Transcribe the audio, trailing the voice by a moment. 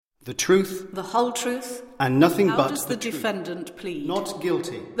the truth, the whole truth, and nothing How but does the defendant plead? Not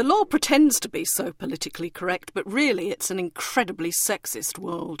guilty. The law pretends to be so politically correct, but really it's an incredibly sexist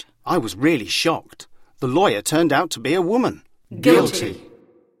world. I was really shocked. The lawyer turned out to be a woman. Guilty.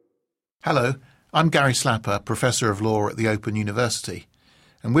 Hello, I'm Gary Slapper, Professor of Law at the Open University,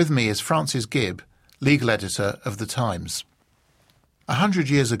 and with me is Francis Gibb, Legal Editor of The Times. 100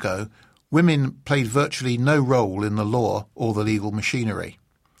 years ago, women played virtually no role in the law or the legal machinery.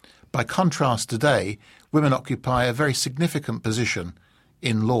 By contrast, today, women occupy a very significant position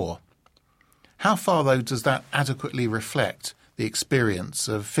in law. How far, though, does that adequately reflect the experience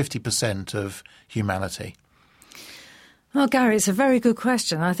of 50% of humanity? Well, Gary, it's a very good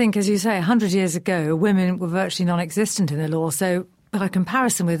question. I think, as you say, 100 years ago, women were virtually non-existent in the law. So by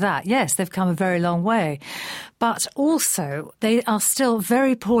comparison with that, yes, they've come a very long way. But also, they are still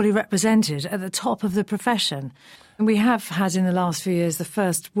very poorly represented at the top of the profession. And we have had in the last few years the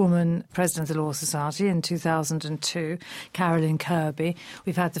first woman president of the Law Society in 2002, Carolyn Kirby.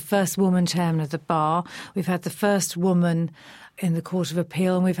 We've had the first woman chairman of the bar. We've had the first woman in the Court of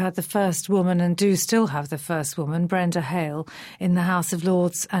Appeal, and we've had the first woman, and do still have the first woman, Brenda Hale, in the House of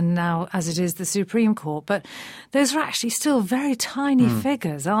Lords, and now, as it is, the Supreme Court. But those are actually still very tiny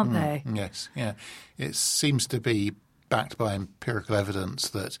figures, aren't they? Yes, yeah. It seems to be backed by empirical evidence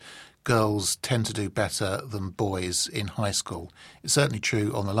that girls tend to do better than boys in high school. It's certainly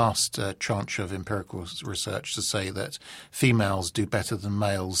true on the last tranche of empirical research to say that females do better than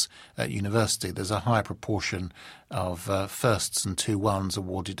males at university. There's a higher proportion of firsts and 2-1s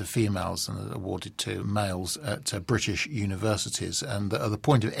awarded to females than awarded to males at British universities. And at the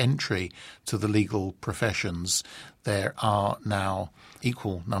point of entry to the legal professions, there are now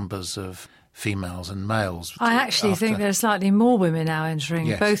equal numbers of females and males. I actually think there are slightly more women now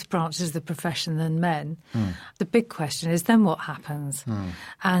entering both branches of the profession than men. The big question is then what happens?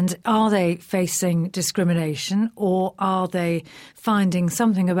 And are they facing discrimination, or are they finding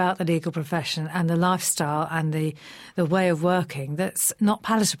something about the legal profession and the lifestyle and the way of working that's not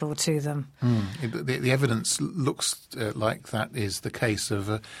palatable to them? The evidence looks like that is the case of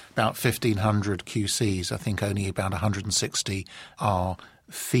about 1,500 QCs. I think only about 160 are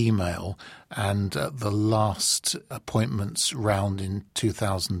female, and the last appointments round in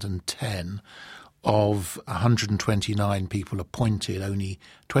 2010, of 129 people appointed, only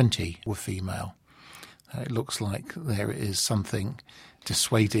 20 were female. It looks like there is something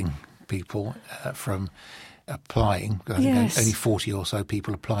dissuading people from applying. I think only 40 or so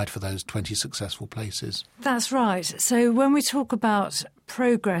people applied for those 20 successful places. That's right. So when we talk about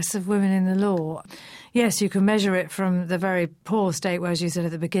progress of women in the law, yes, you can measure it from the very poor state where, as you said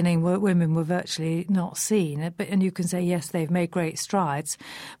at the beginning, women were virtually not seen. And you can say, yes, they've made great strides.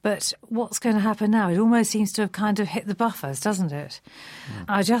 But what's going to happen now? It almost seems to have kind of hit the buffers, doesn't it?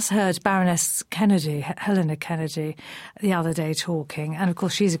 I just heard Baroness Kennedy, Helena Kennedy, the other day talking. And, of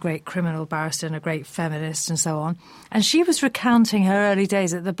course, she's a great criminal barrister and a great feminist and so on. And she was recounting her early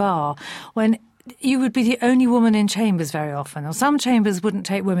days at the bar when you would be the only woman in chambers very often. Or some chambers wouldn't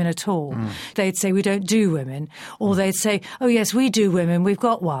take women at all. They'd say, we don't do women. Or they'd say, oh, yes, we do women, we've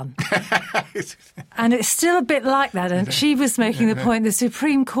got one. And it's still a bit like that. And she was making the point the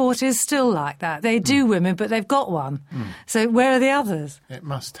Supreme Court is still like that. They do women, but they've got one. So where are the others? It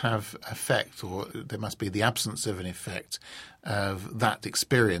must have effect, or there must be the absence of an effect of that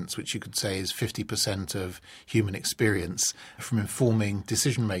experience, which you could say is 50% of human experience, from informing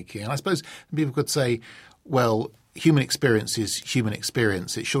decision-making. And I suppose people could say, well, human experience is human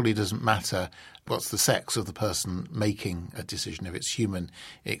experience. It surely doesn't matter what's the sex of the person making a decision. If it's human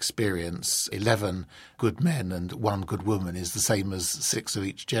experience, 11 good men and 1 good woman is the same as 6 of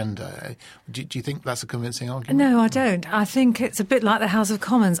each gender. Do you think that's a convincing argument? No, I don't. I think it's a bit like the House of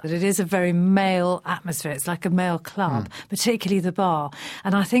Commons. It is a very male atmosphere. It's like a male club, particularly the bar.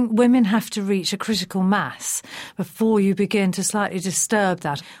 And I think women have to reach a critical mass before you begin to slightly disturb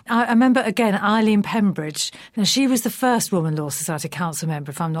that. I remember, again, Eileen Pembridge. Now, she was the first Woman Law Society council member,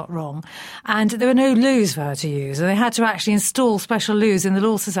 if I'm not wrong. And there were no loos for her to use, and they had to actually install special loos in the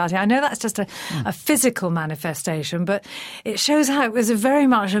Law Society. I know that's just a physical manifestation, but it shows how it was very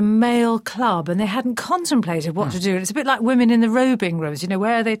much a male club, and they hadn't contemplated what to do. It's a bit like women in the robing rooms,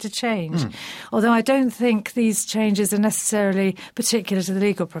 where are they to change? Although I don't think these changes are necessarily particular to the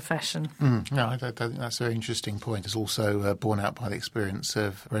legal profession. No, I think that's a very interesting point. It's also borne out by the experience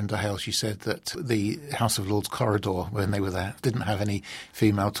of Brenda Hale. She said that the House of Lords corridor, when they were there, didn't have any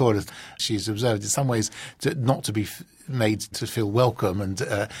female toilets. She's observed observed. In some ways, not to be made to feel welcome and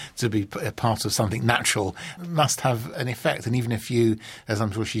to be a part of something natural must have an effect. And even if you, as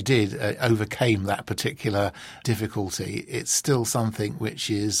I'm sure she did, overcame that particular difficulty, it's still something which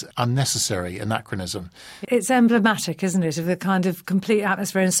is unnecessary, anachronism. It's emblematic, isn't it, of the kind of complete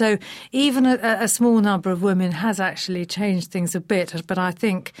atmosphere. And so even a small number of women has actually changed things a bit. But I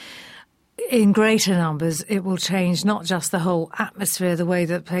think in greater numbers, it will change not just the whole atmosphere, the way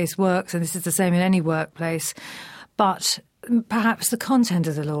that the place works, and this is the same in any workplace, but perhaps the content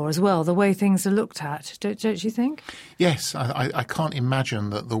of the law as well, the way things are looked at, don't you think? Yes, I can't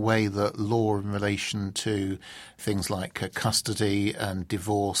imagine that the way that law in relation to things like custody and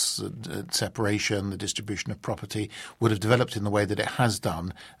divorce, separation, the distribution of property would have developed in the way that it has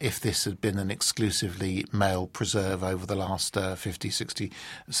done if this had been an exclusively male preserve over the last 50, 60,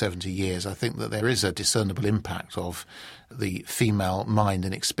 70 years. I think that there is a discernible impact of the female mind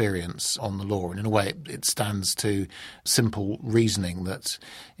and experience on the law. And in a way, it stands to simple reasoning that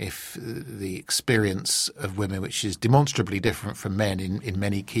if the experience of women, which is demonstrably different from men in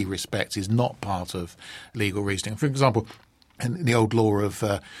many key respects, is not part of legal reasoning. For example, in the old law of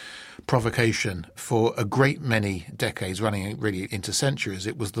provocation, for a great many decades, running really into centuries,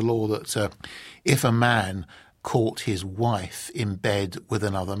 it was the law that if a man caught his wife in bed with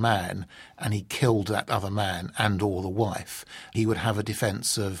another man and he killed that other man and or the wife, he would have a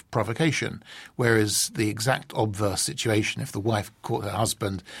defence of provocation. Whereas the exact obverse situation, if the wife caught her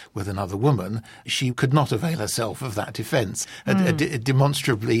husband with another woman, she could not avail herself of that defence. A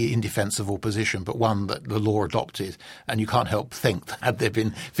demonstrably indefensible position, but one that the law adopted. And you can't help think that had there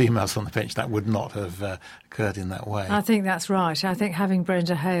been females on the bench, that would not have occurred in that way. I think that's right. I think having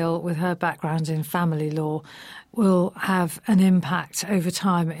Brenda Hale, with her background in family law, will have an impact over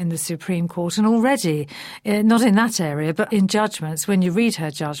time in the Supreme Court. And already, not in that area, but in judgments, when you read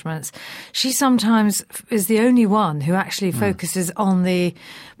her judgments, she sometimes is the only one who actually focuses on the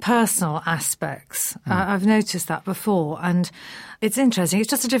personal aspects. I've noticed that before, and it's interesting. It's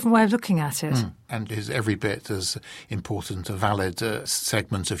just a different way of looking at it. And is every bit as important a valid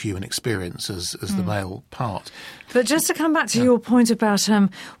segment of human experience as the male part. But just to come back to your point about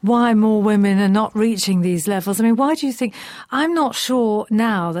why more women are not reaching these levels, I mean, why do you think? I'm not sure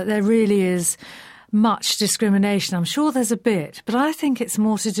now that there really is much discrimination. I'm sure there's a bit, but I think it's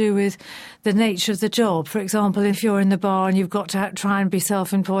more to do with the nature of the job. For example, if you're in the bar and you've got to try and be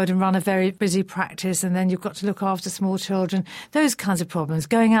self-employed and run a very busy practice, and then you've got to look after small children, those kinds of problems.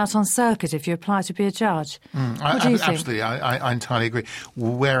 Going out on circuit if you apply to be a judge. What do you think? Absolutely, I entirely agree.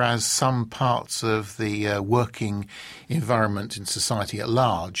 Whereas some parts of the working environment in society at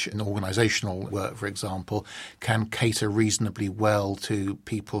large, in organisational work, for example, can cater reasonably well to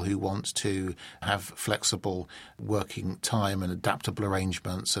people who want to have flexible working time and adaptable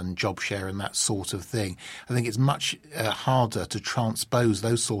arrangements and job share and that sort of thing. I think it's much harder to transpose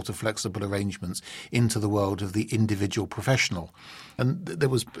those sort of flexible arrangements into the world of the individual professional. And there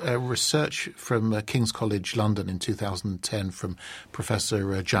was research from King's College London in 2010 from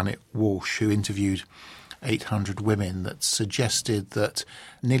Professor Janet Walsh, who interviewed 800 women, that suggested that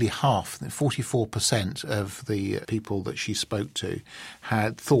nearly half, 44% of the people that she spoke to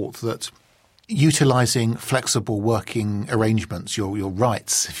had thought that utilising flexible working arrangements, your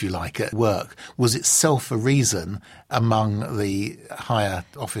rights, if you like, at work, was itself a reason among the higher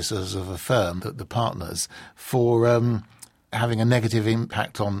officers of a firm, the partners, for having a negative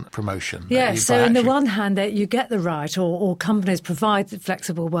impact on promotion. Yes, so on the one hand, you get the right, or companies provide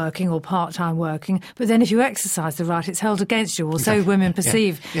flexible working or part-time working, but then if you exercise the right, it's held against you, or so women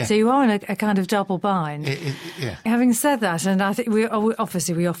perceive. Yeah. So you are in a kind of double bind. Having said that, and I think we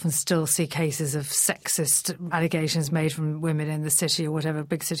often still see cases of sexist allegations made from women in the city or whatever,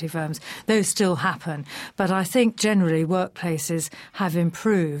 big city firms. Those still happen. But I think generally workplaces have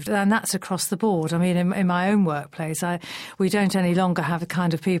improved, and that's across the board. I mean, in my own workplace, we don't any longer have the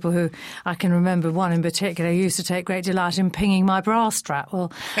kind of people who, I can remember one in particular, who used to take great delight in pinging my bra strap.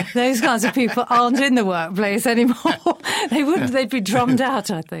 Well, those kinds of people aren't in the workplace anymore. They'd be drummed out,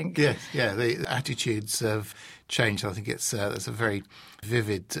 I think. Yes, the attitudes have changed. I think it's a very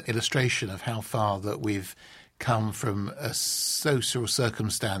vivid illustration of how far that we've come from a social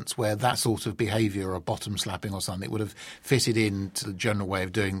circumstance where that sort of behaviour, or bottom slapping or something, would have fitted into the general way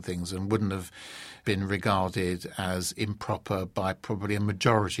of doing things and wouldn't have been regarded as improper by probably a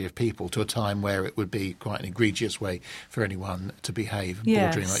majority of people, to a time where it would be quite an egregious way for anyone to behave,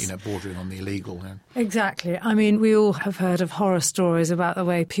 bordering on the illegal. Exactly. I mean, we all have heard of horror stories about the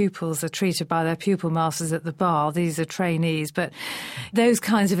way pupils are treated by their pupil masters at the bar. These are trainees, but those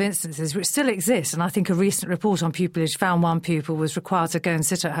kinds of instances, which still exist, and I think a recent report on pupillage found one pupil was required to go and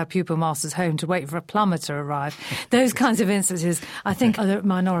sit at her pupil master's home to wait for a plumber to arrive. Those kinds of instances, I think, are the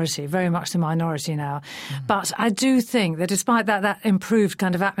minority, very much the minority now. But I do think that despite that improved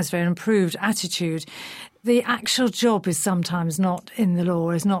kind of atmosphere, improved attitude, the actual job is sometimes not in the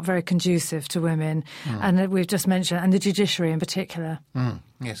law, is not very conducive to women. And we've just mentioned, and the judiciary in particular.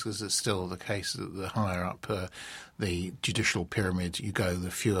 Yes, because it's still the case that the higher up the judicial pyramid you go,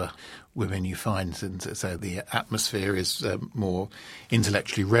 the fewer women you find. And so the atmosphere is more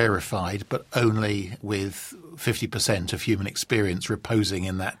intellectually rarefied, but only with 50% of human experience reposing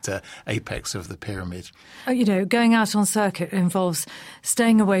in that apex of the pyramid. Going out on circuit involves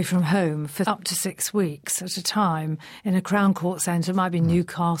staying away from home for up to 6 weeks at a time in a Crown Court centre. It might be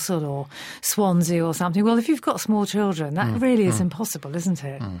Newcastle or Swansea or something. Well, if you've got small children, that really is impossible, isn't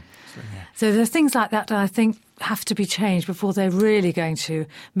it? So there's things like that I think have to be changed before they're really going to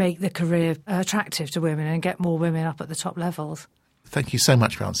make the career attractive to women and get more women up at the top levels. Thank you so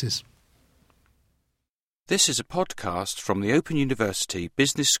much, Frances. This is a podcast from the Open University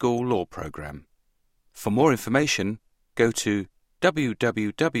Business School Law Programme. For more information, go to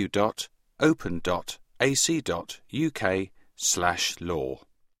www.open.ac.uk/law.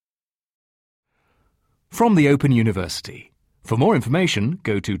 From the Open University. For more information,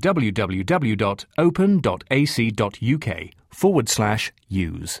 go to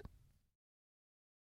www.open.ac.uk/use.